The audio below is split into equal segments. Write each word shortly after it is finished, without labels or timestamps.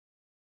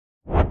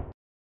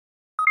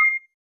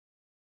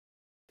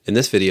In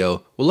this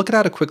video, we'll look at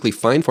how to quickly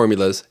find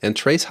formulas and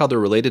trace how they're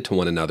related to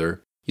one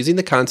another using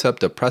the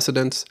concept of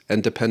precedents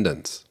and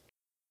dependents.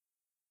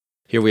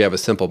 Here we have a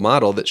simple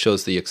model that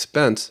shows the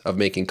expense of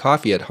making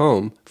coffee at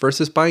home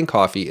versus buying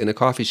coffee in a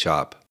coffee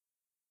shop.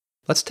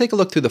 Let's take a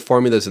look through the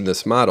formulas in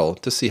this model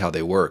to see how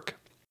they work.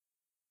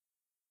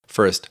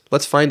 First,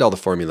 let's find all the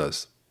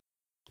formulas.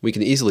 We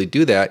can easily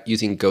do that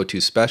using Go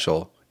to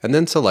Special and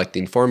then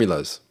selecting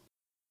Formulas.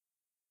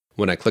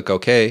 When I click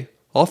OK,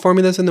 all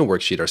formulas in the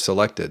worksheet are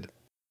selected.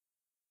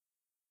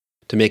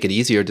 To make it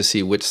easier to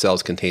see which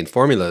cells contain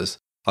formulas,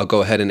 I'll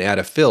go ahead and add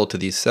a fill to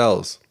these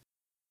cells.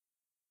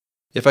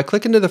 If I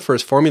click into the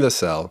first formula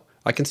cell,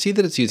 I can see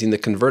that it's using the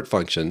convert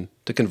function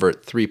to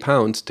convert 3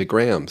 pounds to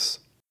grams.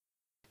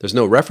 There's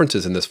no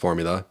references in this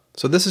formula,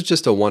 so this is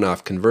just a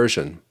one-off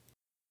conversion.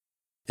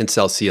 In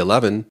cell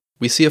C11,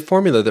 we see a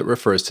formula that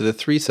refers to the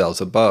 3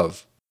 cells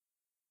above.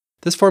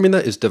 This formula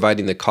is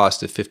dividing the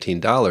cost of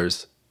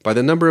 $15 by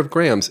the number of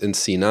grams in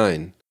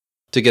C9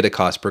 to get a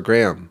cost per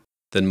gram,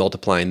 then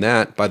multiplying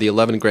that by the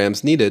 11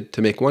 grams needed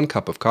to make 1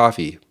 cup of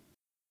coffee.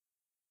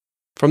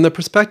 From the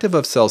perspective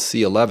of cell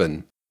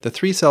C11, the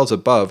 3 cells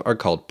above are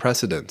called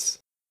precedents,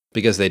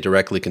 because they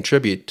directly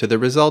contribute to the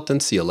result in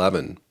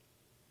C11.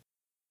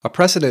 A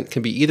precedent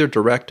can be either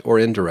direct or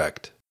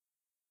indirect.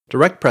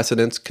 Direct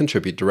precedents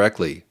contribute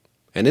directly,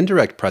 and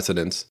indirect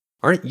precedents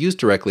aren't used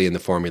directly in the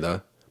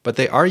formula, but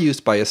they are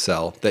used by a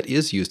cell that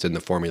is used in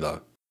the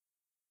formula.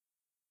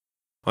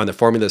 On the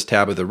Formulas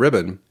tab of the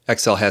ribbon,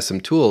 Excel has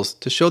some tools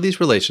to show these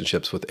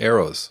relationships with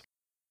arrows.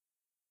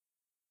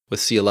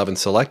 With C11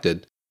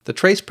 selected, the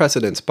Trace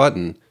Precedents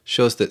button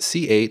shows that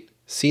C8,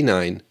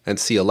 C9, and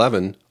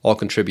C11 all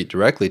contribute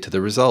directly to the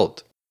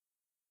result.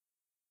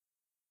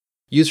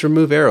 Use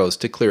Remove Arrows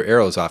to clear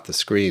arrows off the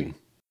screen.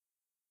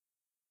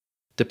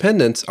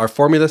 Dependents are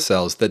formula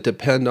cells that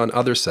depend on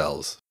other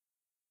cells.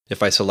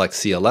 If I select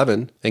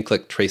C11 and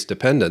click Trace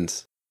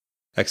Dependents,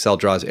 Excel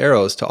draws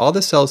arrows to all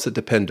the cells that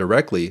depend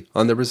directly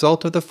on the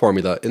result of the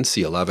formula in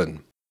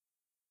C11.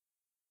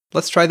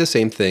 Let's try the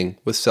same thing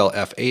with cell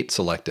F8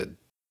 selected.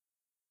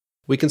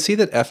 We can see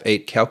that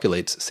F8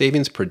 calculates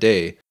savings per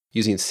day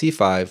using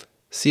C5,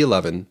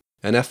 C11,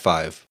 and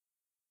F5.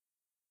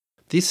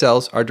 These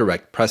cells are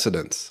direct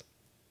precedents.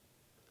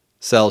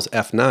 Cells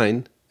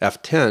F9,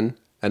 F10,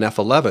 and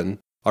F11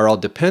 are all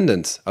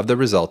dependents of the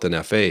result in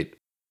F8.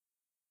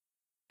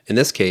 In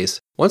this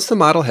case, once the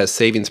model has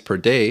savings per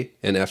day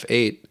in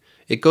F8,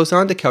 it goes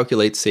on to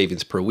calculate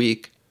savings per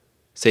week,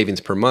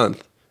 savings per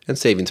month, and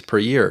savings per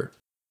year.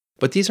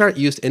 But these aren't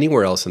used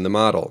anywhere else in the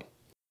model.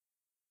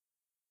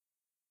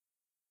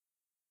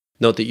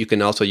 Note that you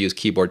can also use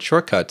keyboard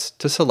shortcuts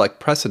to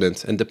select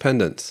precedents and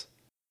dependents.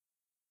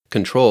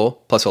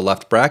 Control plus a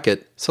left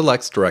bracket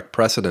selects direct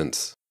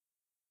precedents,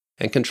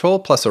 and Control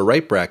plus a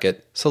right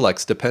bracket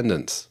selects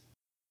dependents.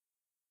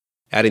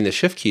 Adding the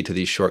Shift key to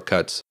these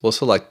shortcuts will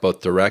select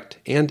both direct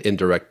and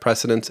indirect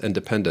precedents and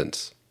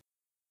dependents.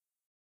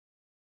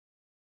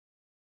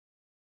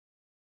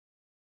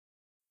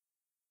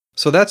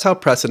 So that's how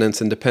precedents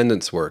and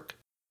dependents work.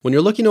 When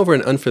you're looking over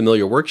an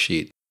unfamiliar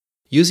worksheet,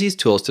 use these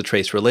tools to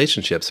trace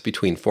relationships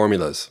between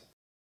formulas.